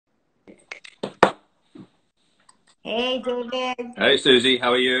Hey, David. Hey Susie,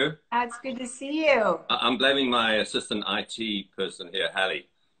 how are you? It's good to see you. I'm blaming my assistant IT person here, Hallie.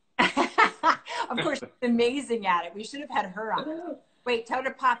 Of course, she's amazing at it. We should have had her on. Wait, tell her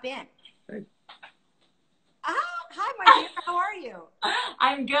to pop in. Hey. Hi, my dear. How are you?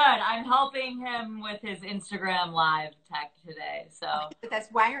 I'm good. I'm helping him with his Instagram live tech today. So Okay, but that's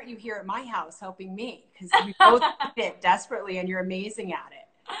why aren't you here at my house helping me? Because we both need it desperately, and you're amazing at it.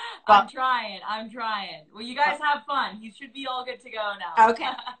 I'm Well, trying. I'm trying. Well, you guys have fun. He should be all good to go now. okay.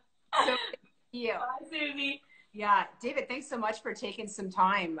 So, thank you. Bye, Susie. Yeah, David, thanks so much for taking some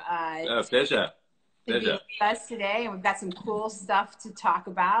time Oh, pleasure. to be Pleasure. with us today, and we've got some cool stuff to talk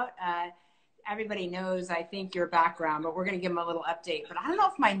about. Everybody knows, I think, your background, but we're going to give them a little update. But I don't know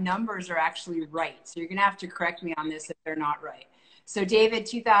if my numbers are actually right, so you're going to have to correct me on this if they're not right. So, David,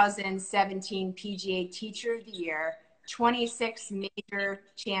 2017 PGA Teacher of the Year, 26 major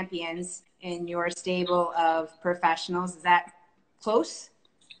champions in your stable of professionals. Is that close?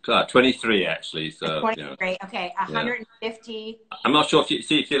 23 actually, so 23. Okay, yeah. 150. I'm not sure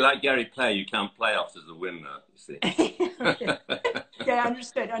if you like Gary Player, you count playoffs as a win though, you see. Yeah,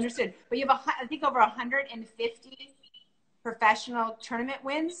 understood. But you have, I think, over 150 professional tournament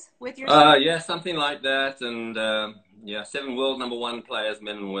wins with your Yeah, something like that, and yeah, 7 world #1 players,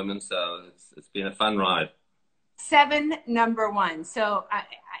 men and women. So it's been a fun ride. 7 number one. So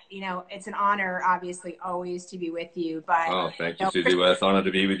it's an honor, obviously, always to be with you. But Oh, thank you, Susie. Well, it's an honor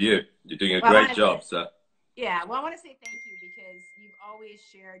to be with you. You're doing a well, great job, so. yeah, well, I want to say thank you because you've always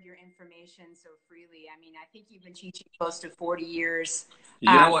shared your information so freely. I mean, I think you've been teaching close to 40 years.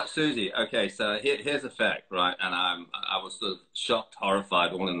 You know what, Susie? Okay, so here's a fact, right? And I was sort of shocked,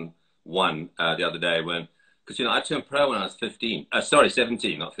 horrified, all in one the other day when, because I turned pro when I was 15. Sorry,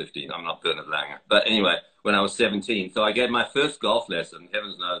 17, not 15. I'm not Bernard Langer. But anyway, when I was 17, so I gave my first golf lesson.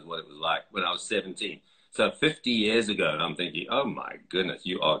 Heavens knows what it was like when I was 17. So 50 years ago, and I'm thinking, oh my goodness,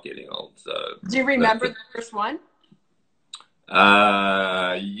 you are getting old. So Do you remember the first one?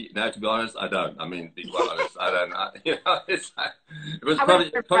 no, to be honest, I don't. I mean, to be quite honest, I don't know. It was How was probably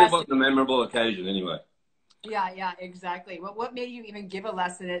your probably impressive? wasn't a memorable occasion anyway. Yeah, exactly. What made you even give a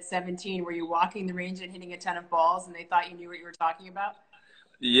lesson at 17? Were you walking the range and hitting a ton of balls and they thought you knew what you were talking about?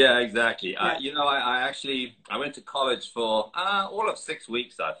 Yeah, exactly. Yeah. I actually I went to college for all of 6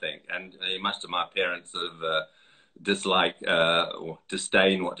 weeks, I think, and much to my parents sort of dislike or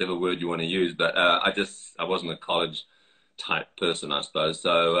disdain, whatever word you want to use. But I wasn't a college type person, I suppose.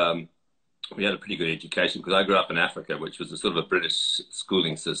 So we had a pretty good education because I grew up in Africa, which was a sort of a British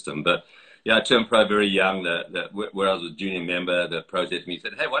schooling system. But yeah, I turned pro very young. Where I was a junior member, the pro said to me, he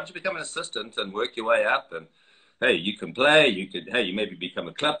said, "Hey, why don't you become an assistant and work your way up?" And hey, you can play. You maybe become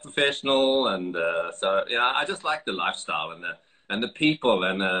a club professional. And so I just like the lifestyle and the people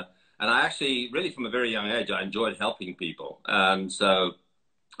and I actually really from a very young age I enjoyed helping people. And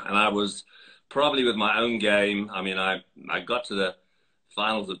I was probably with my own game. I mean, I got to the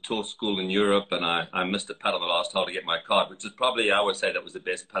finals of tour school in Europe, and I missed a putt on the last hole to get my card, which is probably, I would say that was the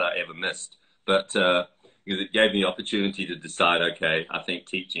best putt I ever missed. But because it gave me the opportunity to decide, okay, I think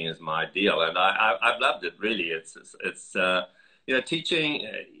teaching is my deal, and I've loved it really. Teaching,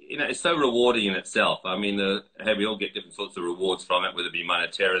 it's so rewarding in itself. I mean, hey, we all get different sorts of rewards from it, whether it be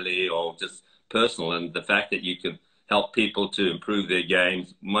monetarily or just personal, and the fact that you can help people to improve their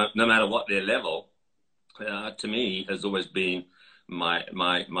games, no matter what their level, to me has always been my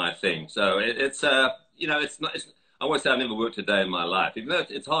thing. So it's not. I always say I've never worked a day in my life, even though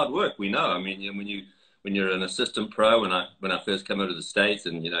it's hard work. We know. I mean, when you're an assistant pro, when I first came over to the States,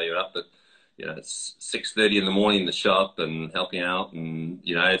 and you're up at it's 6:30 in the morning in the shop and helping out, and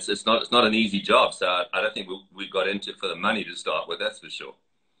it's not an easy job. So I don't think we got into it for the money to start with. That's for sure.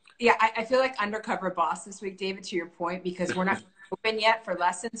 Yeah, I feel like undercover boss this week, David, to your point, because we're not open yet for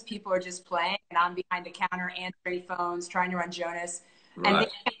lessons. People are just playing, and I'm behind the counter answering phones, trying to run Jonas. And they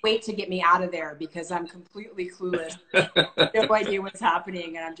Right. can't wait to get me out of there because I'm completely clueless. No idea what's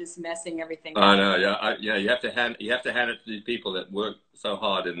happening, and I'm just messing everything I up. know, yeah. You have to hand it to the people that work so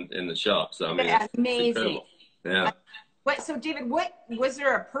hard in the shop. So I mean, Yeah, it's amazing. incredible. Yeah. So David, what was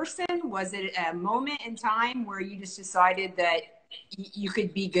there a person? Was it a moment in time where you just decided that you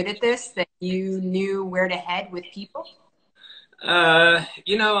could be good at this, that you knew where to head with people?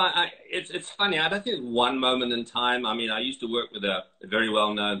 It's funny. I don't think one moment in time. I mean, I used to work with a very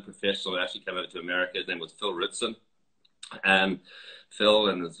well-known professional who actually came over to America. His name was Phil Ritson, and Phil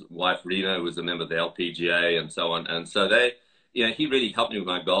and his wife Rena was a member of the LPGA and so on. And so he really helped me with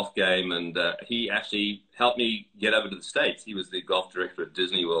my golf game, and he actually helped me get over to the States. He was the golf director at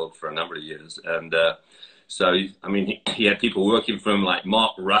Disney World for a number of years, and so I mean, he had people working for him like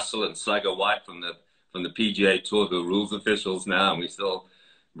Mark Russell and Slugger White from the PGA Tour to rules officials now, and we still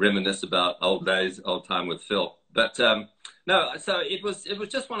reminisce about old days, old time with Phil. But no, so it was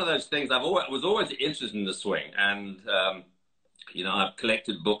just one of those things. Was always interested in the swing, and you know, I've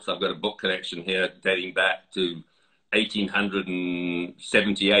collected books. I've got a book collection here dating back to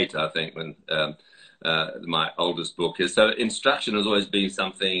 1878, I think, when my oldest book is. So instruction has always been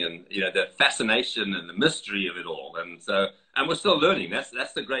something, and you know, the fascination and the mystery of it all. And so, and we're still learning.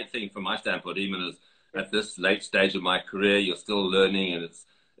 That's the great thing from my standpoint. Even as at this late stage of my career, you're still learning, and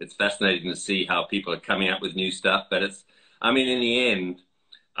it's fascinating to see how people are coming up with new stuff. But I mean, in the end,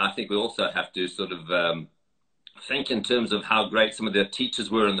 I think we also have to sort of think in terms of how great some of their teachers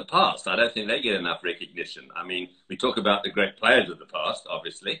were in the past. I don't think they get enough recognition. I mean, we talk about the great players of the past,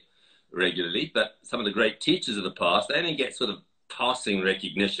 obviously, regularly, but some of the great teachers of the past, they only get sort of passing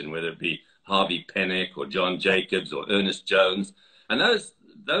recognition, whether it be Harvey Pennock or John Jacobs or Ernest Jones. And those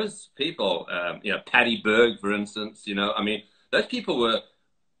people, you know, Paddy Berg, for instance, you know, I mean, those people were,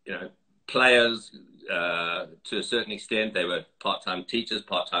 you know, players to a certain extent. They were part-time teachers,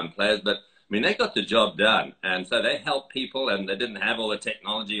 part-time players, but I mean, they got the job done, and so they helped people, and they didn't have all the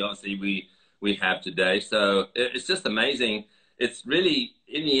technology, obviously, we have today. So it's just amazing. It's really,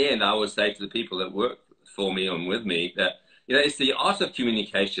 in the end, I would say to the people that work for me and with me that, you know, it's the art of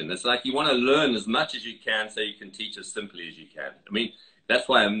communication. It's like you want to learn as much as you can so you can teach as simply as you can. I mean, that's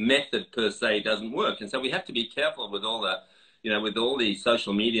why a method per se doesn't work. And so we have to be careful with all the, you know, with all the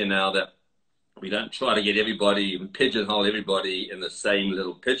social media now, that we don't try to get everybody and pigeonhole everybody in the same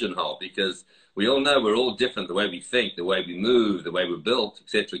little pigeonhole, because we all know we're all different, the way we think, the way we move, the way we're built, et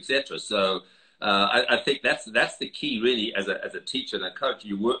cetera, et cetera. So I think that's the key, really, as a teacher and a coach.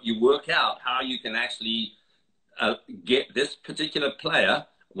 You work out how you can actually get this particular player,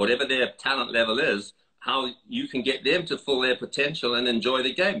 whatever their talent level is, how you can get them to full their potential and enjoy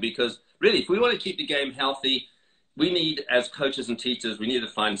the game. Because really, if we want to keep the game healthy, we need, as coaches and teachers, we need to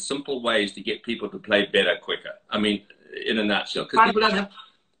find simple ways to get people to play better quicker. I mean, in a nutshell, because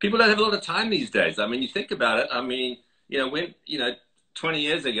people don't have a lot of time these days. I mean, you think about it. I mean, you know, when, you know, 20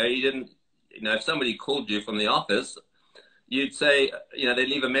 years ago, you didn't, you know, if somebody called you from the office, you'd say, you know, they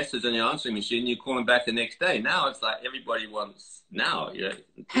leave a message on your answering machine, you call them back the next day. Now it's like everybody wants now, you know,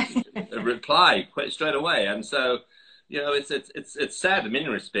 a reply quite straight away. And so, you know, it's sad in many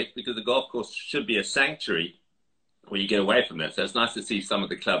respects, because the golf course should be a sanctuary where you get away from that. So it's nice to see some of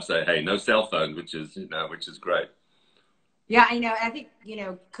the clubs say, hey, no cell phone, which is, you know, which is great. Yeah, I know. I think, you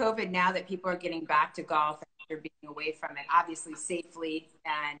know, COVID, now that people are getting back to golf after being away from it, obviously safely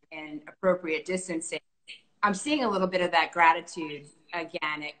and in appropriate distancing, I'm seeing a little bit of that gratitude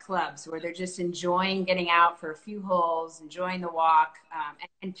again at clubs, where they're just enjoying getting out for a few holes, enjoying the walk,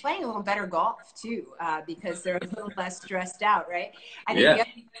 and playing a little better golf too, because they're a little less stressed out, right? I think the other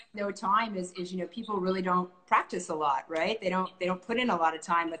thing, no time is, you know, people really don't practice a lot, right? They don't put in a lot of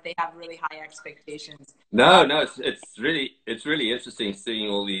time, but they have really high expectations. No, it's really interesting seeing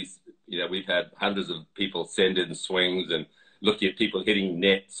all these, you know, we've had hundreds of people send in swings, and looking at people hitting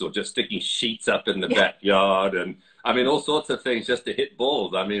nets or just sticking sheets up in the backyard, and I mean, all sorts of things just to hit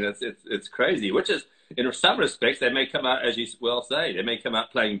balls. I mean, it's crazy, which is, in some respects, they may come out, as you well say, they may come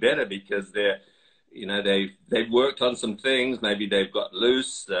out playing better because they're, you know, they've worked on some things. Maybe they've got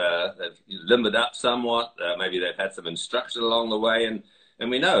loose, they've limbered up somewhat. Maybe they've had some instruction along the way,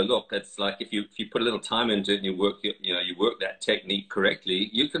 and we know, look, it's like if you put a little time into it and you work that technique correctly,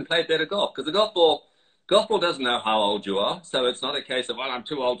 you can play better golf, because the golf ball doesn't know how old you are. So it's not a case of, well, I'm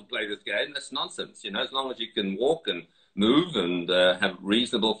too old to play this game. That's nonsense. You know, as long as you can walk and move and have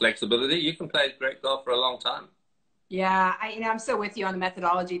reasonable flexibility, you can play great golf for a long time. Yeah, I'm so with you on the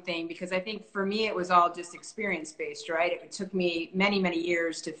methodology thing, because I think for me, it was all just experience-based, right? It took me many, many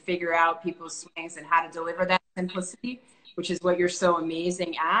years to figure out people's swings and how to deliver that simplicity, which is what you're so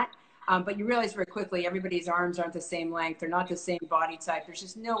amazing at. But you realize very quickly, everybody's arms aren't the same length. They're not the same body type. There's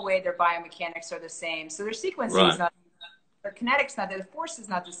just no way their biomechanics are the same. So their sequencing is not, their kinetics not, their force is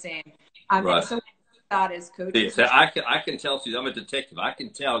not the same. And so that as coaches. So I can tell you, I'm a detective. I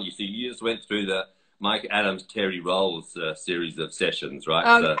can tell you, see, you just went through the Mike Adams, Terry Rolls series of sessions, right?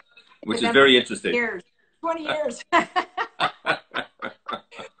 Oh, so, which is very interesting. 20 years.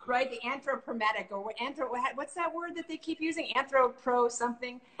 Right, the anthropometric, or what's that word that they keep using? Anthropro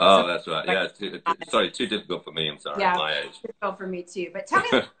something? Oh, that's right. Yeah, too difficult for me. I'm sorry, yeah, at my age. Difficult for me too. But tell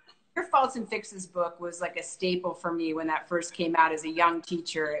me, your Faults and Fixes book was like a staple for me when that first came out as a young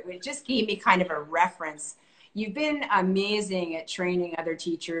teacher. It just gave me kind of a reference. You've been amazing at training other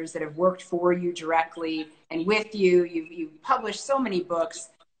teachers that have worked for you directly and with you. You've published so many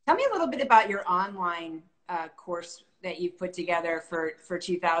books. Tell me a little bit about your online course that you've put together for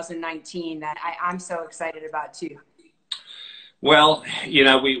 2019 that I'm so excited about too. Well, you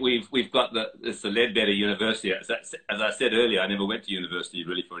know, we've got it's the Leadbetter University. As I said earlier, I never went to university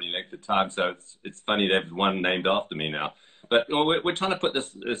really for any length of time, so it's funny they have one named after me now. But you know, we're trying to put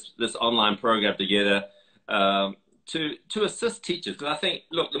this online program together to assist teachers, because I think,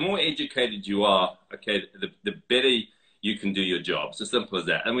 look, the more educated you are, okay, the better you can do your job. It's as simple as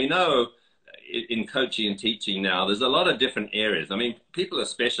that. And we know in coaching and teaching now, there's a lot of different areas. I mean, people are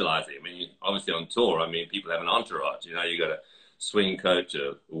specializing. I mean, obviously on tour, I mean, people have an entourage. You know, you got a swing coach,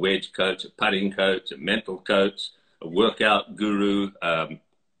 a wedge coach, a putting coach, a mental coach, a workout guru.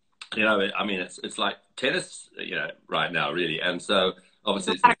 You know, I mean, it's like tennis, you know, right now, really. And so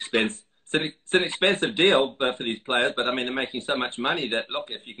obviously it's an expensive deal for these players, but I mean, they're making so much money that,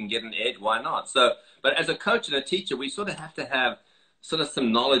 look, if you can get an edge, why not? So, but as a coach and a teacher, we sort of have to have sort of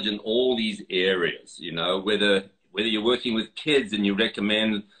some knowledge in all these areas, you know, whether you're working with kids and you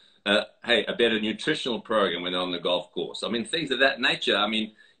recommend, hey, a better nutritional program when they're on the golf course. I mean, things of that nature. I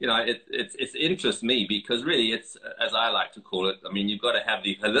mean, you know, it interests me because really it's, as I like to call it, I mean, you've got to have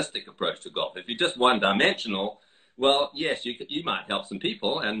the holistic approach to golf. If you're just one-dimensional, well, yes, you might help some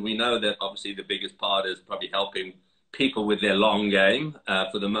people. And we know that obviously the biggest part is probably helping people with their long game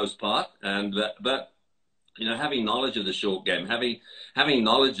for the most part. And but you know, having knowledge of the short game, having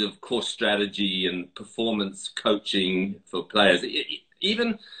knowledge of course strategy and performance coaching for players.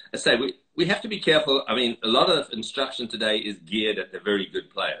 Even, I say, we have to be careful. I mean, a lot of instruction today is geared at the very good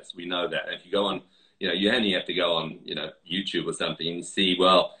players. We know that. And if you go on, you know, you only have to go on, you know, YouTube or something and see,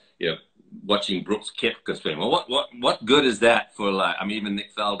 well, you know, watching Brooks Koepka swim. Well, what good is that for, like, I mean, even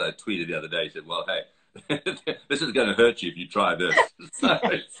Nick Faldo tweeted the other day, he said, well, hey, this is going to hurt you if you try this.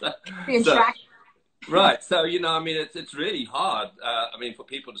 Right. So, you know, I mean, it's really hard. I mean, for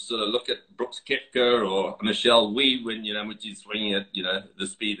people to sort of look at Brooks Koepka or Michelle Wie when, you know, when she's swinging at, you know, the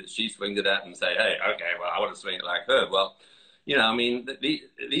speed that she swinged it at and say, hey, okay, well, I want to swing it like her. Well, you know, I mean,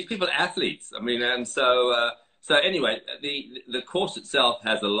 these people are athletes. I mean, and so, so anyway, the course itself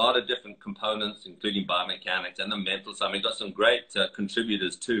has a lot of different components, including biomechanics and the mental side. I mean, got some great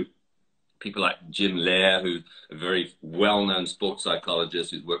contributors too. People like Jim Lair, who's a very well-known sports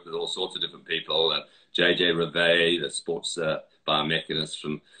psychologist who's worked with all sorts of different people, and JJ Rivet, the sports biomechanist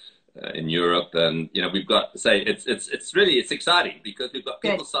from in Europe. And you know, we've got, say, it's really exciting because we've got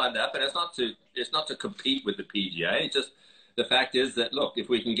people signed up, and it's not to compete with the PGA. It's just the fact is that, look, if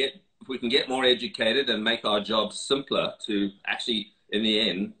we can get more educated and make our jobs simpler, to actually, in the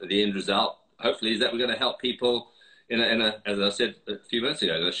end result, hopefully, is that we're going to help people in a, as I said a few minutes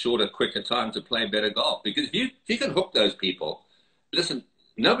ago, in a shorter, quicker time to play better golf. Because if you can hook those people, listen,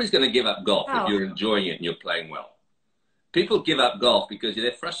 nobody's going to give up golf if you're enjoying it and you're playing well. People give up golf because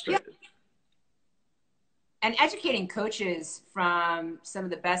they're frustrated. Yeah. And educating coaches from some of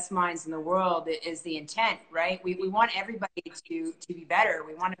the best minds in the world is the intent, right? We want everybody to be better.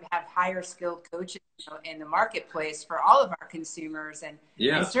 We want to have higher skilled coaches in the marketplace for all of our consumers. And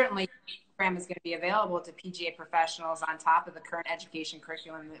certainly the program is going to be available to PGA professionals on top of the current education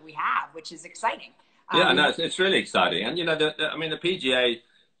curriculum that we have, which is exciting. Yeah, no, it's really exciting. And, you know, I mean, the PGA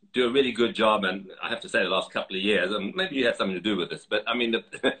do a really good job. And I have to say the last couple of years, and maybe you have something to do with this, but I mean,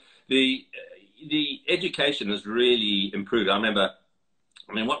 the education has really improved. I remember,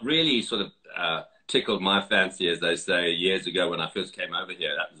 I mean, what really sort of tickled my fancy, as they say, years ago when I first came over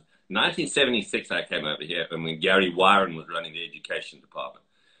here, that was 1976 I came over here, and when Gary Wyron was running the education department.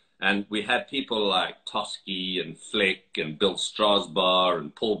 And we had people like Tosky and Fleck and Bill Strasbar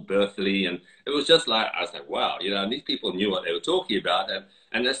and Paul Berthley. And it was just like, I was like, wow, you know, and these people knew what they were talking about.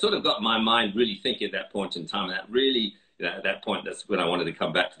 And that sort of got my mind really thinking at that point in time. And that really, you know, at that point, that's when I wanted to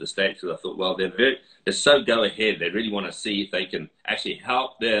come back to the States, because I thought, well, they're so go ahead. They really want to see if they can actually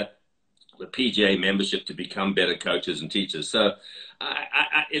help the PGA membership to become better coaches and teachers. So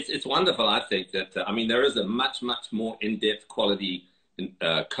it's wonderful, I think, that, I mean, there is a much, much more in-depth quality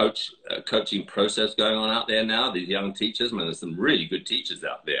coaching process going on out there now. These young teachers, I mean, there's some really good teachers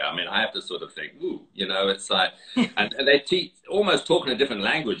out there. I mean, I have to sort of think, ooh, you know, it's like, and they teach almost talking a different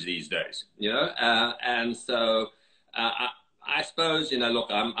language these days, you know, and so I suppose, you know, look,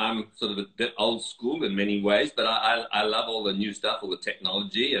 I'm sort of a bit old school in many ways, but I love all the new stuff, all the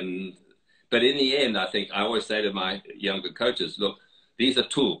technology, but in the end, I think I always say to my younger coaches, look, these are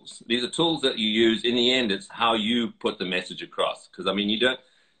tools. These are tools that you use. In the end, it's how you put the message across. Because, I mean,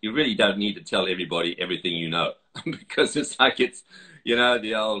 you really don't need to tell everybody everything you know, because it's like you know,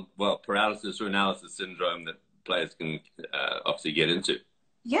 the old, well, paralysis or analysis syndrome that players can obviously get into.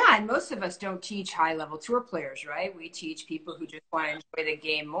 Yeah, and most of us don't teach high-level tour players, right? We teach people who just want to enjoy the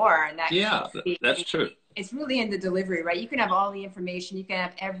game more, and that's true. it's really in the delivery, right? You can have all the information, you can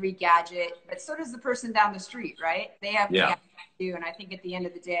have every gadget, but so does the person down the street, right? They have the gadget too. And I think at the end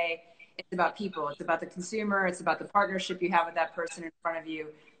of the day, it's about people. It's about the consumer. It's about the partnership you have with that person in front of you.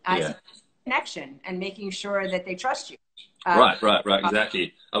 It's about connection and making sure that they trust you. Right,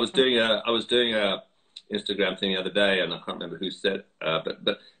 exactly. I was doing a Instagram thing the other day, and I can't remember who said,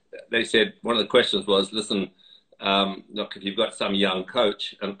 but they said one of the questions was, listen, look, if you've got some young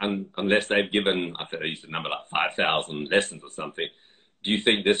coach, and unless they've given, I think they used a number like 5,000 lessons or something, do you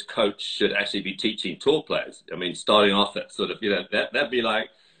think this coach should actually be teaching tour players? I mean, starting off at sort of, that'd be like,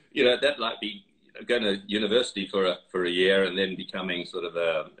 that'd like be going to university for a year and then becoming sort of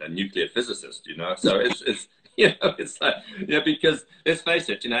a nuclear physicist, So it's it's like, because let's face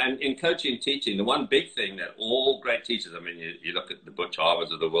it, and in coaching and teaching, the one big thing that all great teachers, I mean, you look at the Butch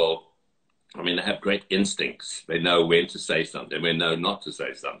Harvards of the world, I mean, they have great instincts. They know when to say something, when know not to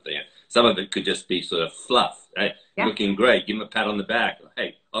say something. Some of it could just be sort of fluff. Hey, looking great, give them a pat on the back.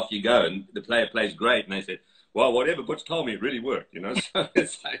 Hey, off you go. And the player plays great. And they said, well, whatever Butch told me, it really worked, So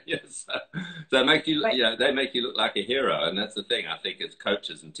it's like, so it makes you, they make you look like a hero. And that's the thing, I think, as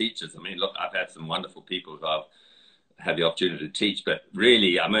coaches and teachers. I mean, look, I've had some wonderful people who I've had the opportunity to teach, but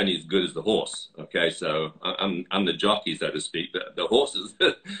really I'm only as good as the horse. Okay, so I'm the jockey, so to speak, but the horses,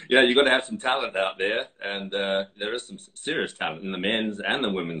 you've got to have some talent out there, and there is some serious talent in the men's and the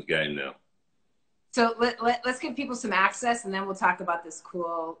women's game now. So let's give people some access, and then we'll talk about this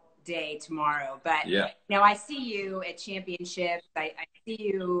cool day tomorrow. But now I see you at championships. I see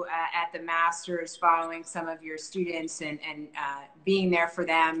you at the Masters, following some of your students and being there for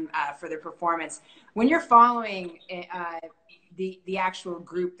them for their performance. When you're following the actual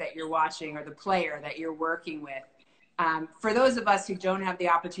group that you're watching or the player that you're working with, for those of us who don't have the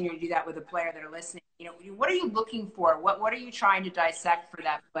opportunity to do that with a player that are listening, what are you looking for? What are you trying to dissect for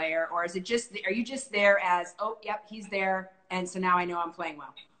that player? Or is it are you just there as, oh, yep, he's there, and so now I know I'm playing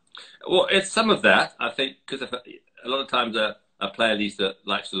well? Well, it's some of that, I think, because a lot of times a player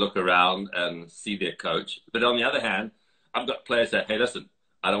likes to look around and see their coach. But on the other hand, I've got players that, hey, listen,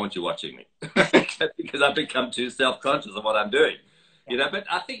 I don't want you watching me because I've become too self-conscious of what I'm doing. But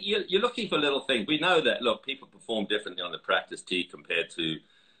I think you're looking for little things. We know that, look, people perform differently on the practice tee compared to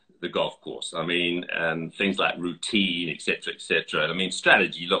the golf course. I mean, and things like routine, et cetera, And I mean,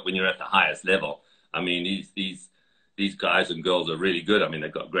 strategy, look, when you're at the highest level, I mean, these guys and girls are really good. I mean,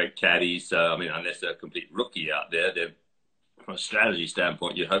 they've got great caddies. So, I mean, unless they're a complete rookie out there, from a strategy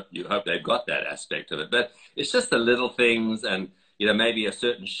standpoint, you hope they've got that aspect of it. But it's just the little things, and maybe a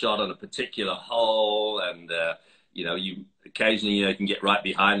certain shot on a particular hole, and you occasionally can get right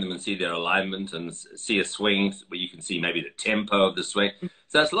behind them and see their alignment and see a swing where you can see maybe the tempo of the swing.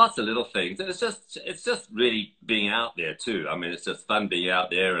 So it's lots of little things, and it's just really being out there too. I mean, it's just fun being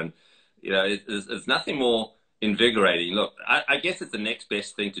out there, and there's nothing more invigorating. Look, I guess it's the next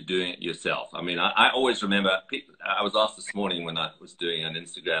best thing to doing it yourself. I mean, I always remember, I was asked this morning when I was doing an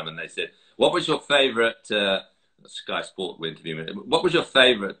Instagram, and they said, what was your favorite Sky Sport interview, what was your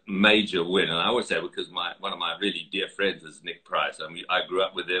favorite major win? And I always say, because one of my really dear friends is Nick Price. I mean, I grew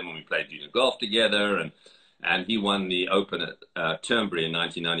up with him and we played junior golf together, and he won the Open at Turnberry in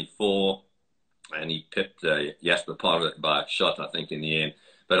 1994, and he pipped Jasper Parvet by a shot, I think, in the end.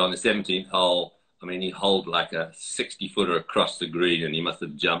 But on the 17th hole, I mean, he holed like a 60-footer across the green, and he must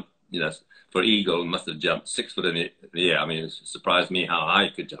have jumped, for eagle, must have jumped 6 foot in the air. I mean, it surprised me how high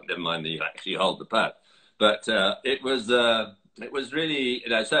he could jump. Never mind that he actually held the putt. But it was really,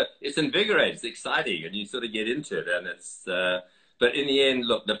 so it's invigorating, it's exciting, and you sort of get into it, and it's. But in the end,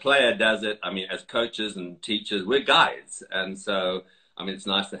 look, the player does it. I mean, as coaches and teachers, we're guides, and so I mean, it's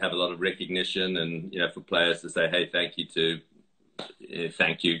nice to have a lot of recognition, and for players to say, hey, thank you,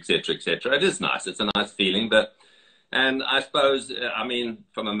 et cetera. It is nice. It's a nice feeling, and I suppose, I mean,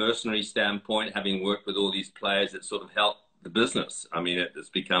 from a mercenary standpoint, having worked with all these players, it sort of helped the business. I mean, it's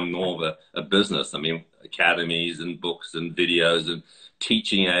become more of a business. I mean, academies and books and videos and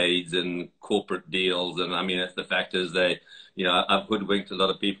teaching aids and corporate deals. And I mean, the fact is I've hoodwinked a lot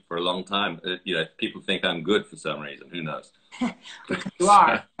of people for a long time. People think I'm good for some reason. Who knows? Because you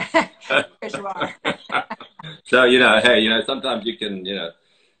are. Because you are. So, hey, sometimes you can,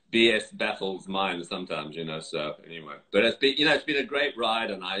 BS baffles minds sometimes, so anyway. But it's been a great ride,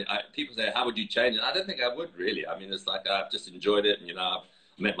 and people say, how would you change it? I don't think I would, really. I mean, it's like I've just enjoyed it, and, I've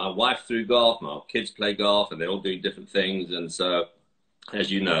met my wife through golf, my kids play golf, and they're all doing different things, and so, as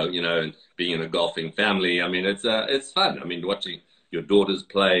you know, and being in a golfing family, I mean, it's fun. I mean, watching your daughters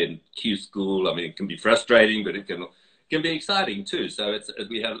play in Q school, I mean, it can be frustrating, but it can be exciting too. So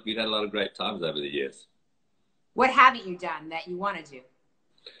we've had a lot of great times over the years. What haven't you done that you want to do?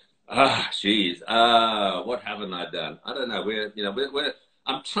 Geez. What haven't I done? I don't know.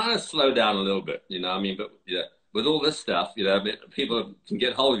 I'm trying to slow down a little bit, I mean, but yeah, with all this stuff, people can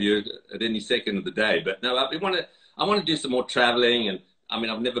get hold of you at any second of the day. But no, I want to do some more traveling. And I mean,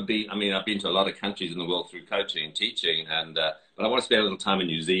 I've been to a lot of countries in the world through coaching and teaching. And, but I want to spend a little time in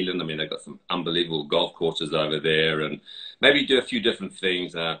New Zealand. I mean, I've got some unbelievable golf courses over there, and maybe do a few different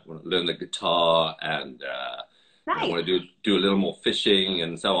things. I want to learn the guitar, and, I Nice. want to do a little more fishing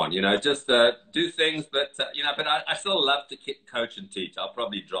and so on, just do things. But, but I still love to coach and teach. I'll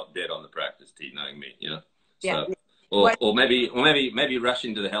probably drop dead on the practice tee, knowing me. Yeah. So, What or maybe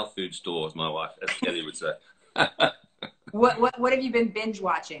rushing to the health food store, as my wife, as Kelly would say. what have you been binge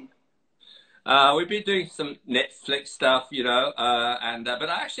watching? We've been doing some Netflix stuff, but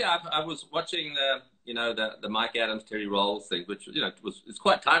I was watching the Mike Adams, Terry Rolls thing, which it's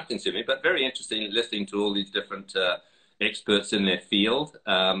quite time consuming, but very interesting listening to all these different experts in their field.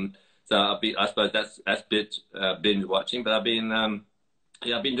 I suppose that's binge watching, but I've been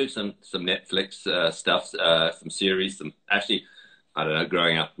doing some Netflix stuff, some series, I don't know,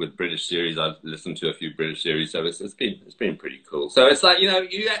 growing up with British series, I've listened to a few British series, so it's been pretty cool. So it's like,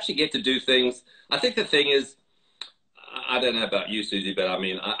 you actually get to do things. I think the thing is, I don't know about you, Suzy, but I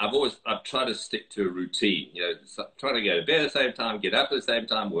mean, I've tried to stick to a routine, trying to go to bed at the same time, get up at the same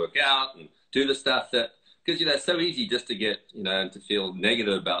time, work out and do the stuff because, it's so easy just to get, and to feel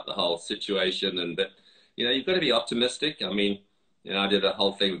negative about the whole situation. But, you've got to be optimistic. I mean, I did a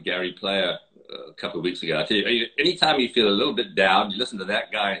whole thing with Gary Player a couple of weeks ago. I tell you, anytime you feel a little bit down, you listen to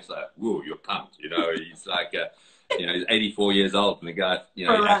that guy, and it's like, whoa, you're pumped. He's like, he's 84 years old, and the guy, he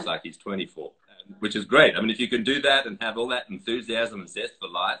acts like he's 24, which is great. I mean, if you can do that and have all that enthusiasm and zest for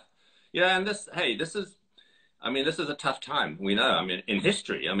life, and this is a tough time. We know. I mean, in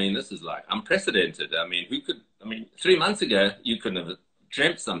history, this is like unprecedented. I mean, 3 months ago, you couldn't have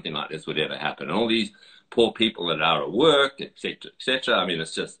dreamt something like this would ever happen. And all these poor people that are at work, et cetera, et cetera. I mean,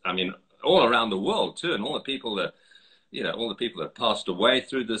 it's just, all around the world too, and all the people that passed away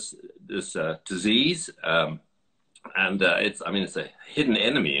through this disease, it's a hidden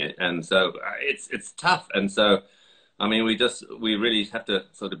enemy, and so it's tough. And so, we really have to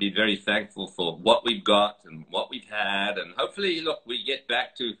sort of be very thankful for what we've got and what we've had, and hopefully, look, we get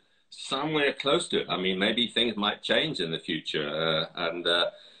back to somewhere close to it. I mean, maybe things might change in the future,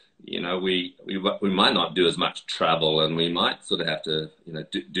 we might not do as much travel, and we might sort of have to,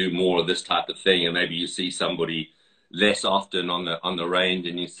 do more of this type of thing. And maybe you see somebody less often on the range,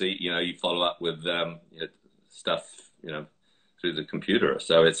 and you see, you follow up with stuff, through the computer.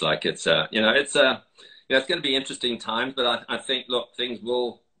 So it's like it's going to be interesting times. But I think, look, things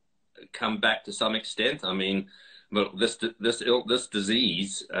will come back to some extent. I mean, but this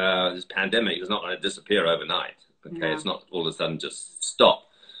disease, this pandemic, is not going to disappear overnight. Okay, no. It's not all of a sudden just stop.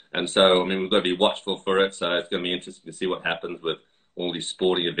 And so, we've got to be watchful for it. So it's going to be interesting to see what happens with all these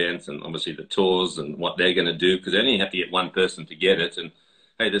sporting events, and obviously the tours and what they're going to do, because they only have to get one person to get it. And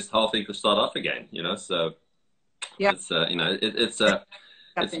hey, this whole thing could start off again, So yeah, it's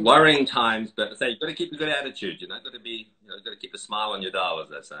worrying times, but say you've got to keep a good attitude, got to be, got to keep a smile on your dial, as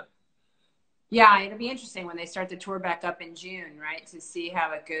they say. Yeah, it'll be interesting when they start the tour back up in June, right? To see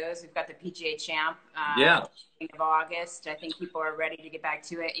how it goes. We've got the PGA Champ of August. I think people are ready to get back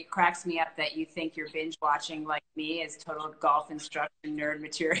to it. It cracks me up that you think you're binge watching like me is total golf instruction nerd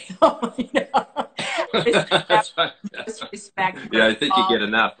material. That's right. Respect. Yeah, I think you get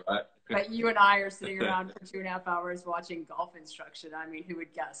enough, right? But you and I are sitting around for 2.5 hours watching golf instruction. I mean, who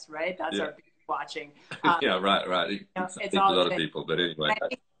would guess, right? That's our binge watching. Yeah, right. It's a lot of people, but anyway.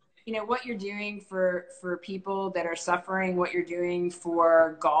 What you're doing for people that are suffering, what you're doing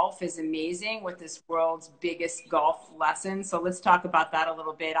for golf is amazing with this world's biggest golf lesson. So let's talk about that a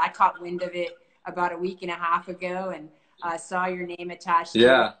little bit. I caught wind of it about a week and a half ago, and saw your name attached.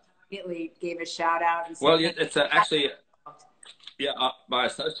 Yeah. Immediately gave a shout out. And well, it's actually, my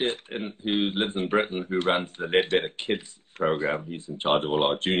associate who lives in Britain, who runs the Leadbetter Kids program. He's in charge of all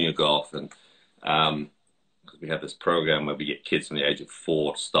our junior golf, and we have this program where we get kids from the age of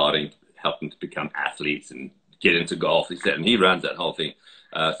 4 starting to help them to become athletes and get into golf, and he runs that whole thing.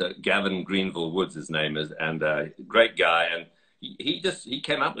 So Gavin Greenville Woods, his name is, and great guy. And he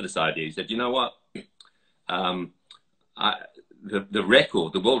came up with this idea. He said, you know what? The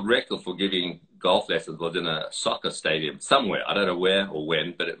world record for giving golf lessons was in a soccer stadium somewhere. I don't know where or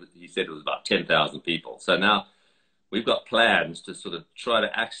when, but he said it was about 10,000 people. So now we've got plans to sort of try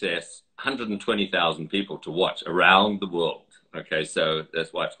to access 120,000 people to watch around the world. Okay, so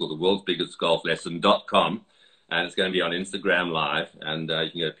that's why it's called the world's biggest golf lesson.com. And it's going to be on Instagram Live, and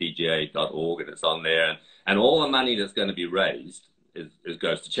you can go to pga.org, and it's on there. And all the money that's going to be raised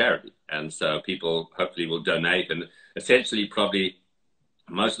goes to charity. And so people hopefully will donate, and essentially probably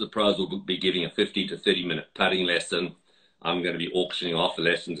most of the pros will be giving a 50 to 30-minute putting lesson. I'm going to be auctioning off a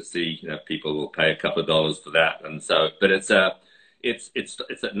lesson to see, you know, people will pay a couple of dollars for that. And so, but it's at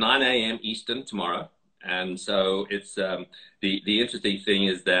 9 a.m. Eastern tomorrow. And so it's the interesting thing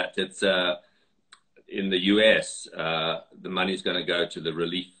is that it's in the US, the money's going to go to the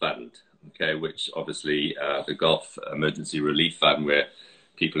relief fund, okay, which obviously the Gulf Emergency Relief Fund, where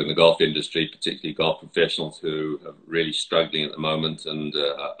people in the golf industry, particularly golf professionals who are really struggling at the moment and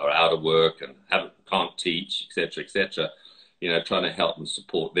are out of work and can't teach, etc., you know, trying to help and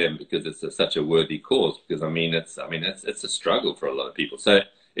support them, because it's such a worthy cause. Because it's a struggle for a lot of people. So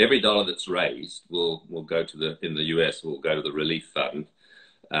every dollar that's raised will go to in the US will go to the relief fund.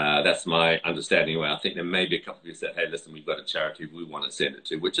 That's my understanding. Well, I think there may be a couple of you said, hey, listen, we've got a charity we want to send it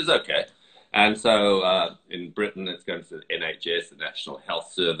to, which is okay. And so in Britain, it's going to the NHS, the National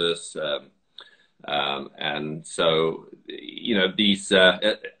Health Service. And so, you know, these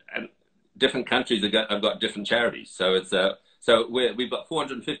and different countries have got different charities. So it's so we've got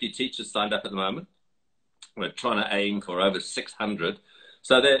 450 teachers signed up at the moment. We're trying to aim for over 600.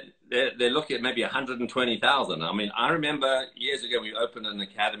 So they're looking at maybe 120,000. I mean, I remember years ago we opened an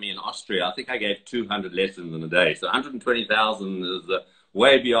academy in Austria. I think I gave 200 lessons in a day. So 120,000 is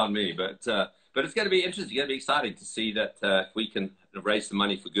way beyond me. But it's going to be interesting. It's going to be exciting to see that if we can raise some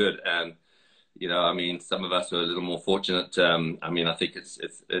money for good. And you know, I mean, some of us are a little more fortunate. I mean, I think it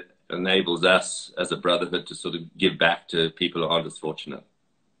enables us as a brotherhood to sort of give back to people who aren't as fortunate.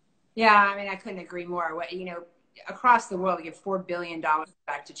 Yeah, I mean, I couldn't agree more. You know, across the world, we give $4 billion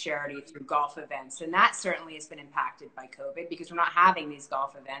back to charity through golf events. And that certainly has been impacted by COVID, because we're not having these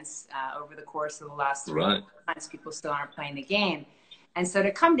golf events over the course of the last 3 months. People still aren't playing the game. And so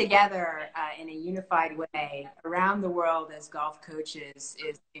to come together in a unified way around the world as golf coaches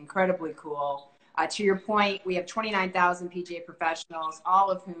is incredibly cool. To your point, we have 29,000 PGA professionals,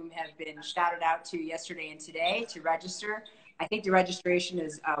 all of whom have been shouted out to yesterday and today to register. I think the registration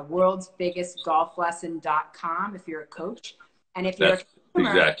is worldsbiggestgolflesson.com if you're a coach. And if you're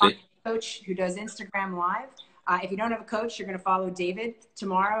a coach who does Instagram Live, if you don't have a coach, you're going to follow David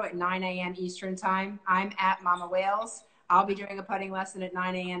tomorrow at 9 a.m. Eastern Time. I'm at Mama Wales. I'll be doing a putting lesson at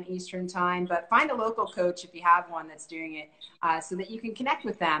 9 a.m. Eastern Time. But find a local coach if you have one that's doing it, so that you can connect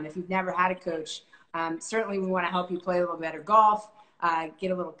with them if you've never had a coach. Certainly, we want to help you play a little better golf,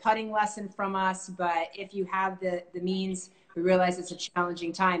 get a little putting lesson from us. But if you have the means, we realize it's a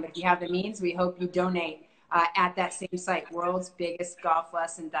challenging time, but if you have the means, we hope you donate at that same site,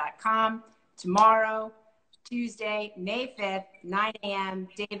 worldsbiggestgolflesson.com. Tomorrow, Tuesday, May 5th, 9 a.m.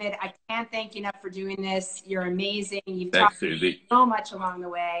 David, I can't thank you enough for doing this. You're amazing. You've taught me so much along the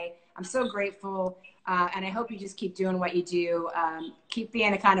way. I'm so grateful. And I hope you just keep doing what you do. Keep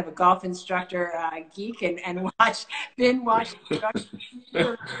being a kind of a golf instructor geek and binge watch.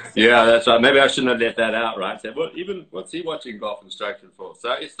 Yeah, that's right. Maybe I shouldn't have let that out, right? So, well, even what's he watching golf instruction for?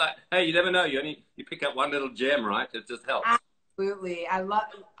 So it's like, hey, you never know. You pick up one little gem, right? It just helps. Absolutely. I love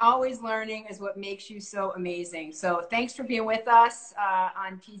always learning is what makes you so amazing. So thanks for being with us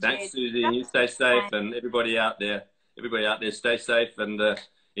on PGA. Thanks, Suzy. And you stay safe, and everybody out there, stay safe and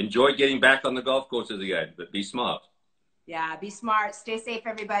enjoy getting back on the golf courses again, but be smart. Yeah, be smart. Stay safe,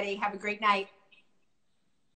 everybody. Have a great night.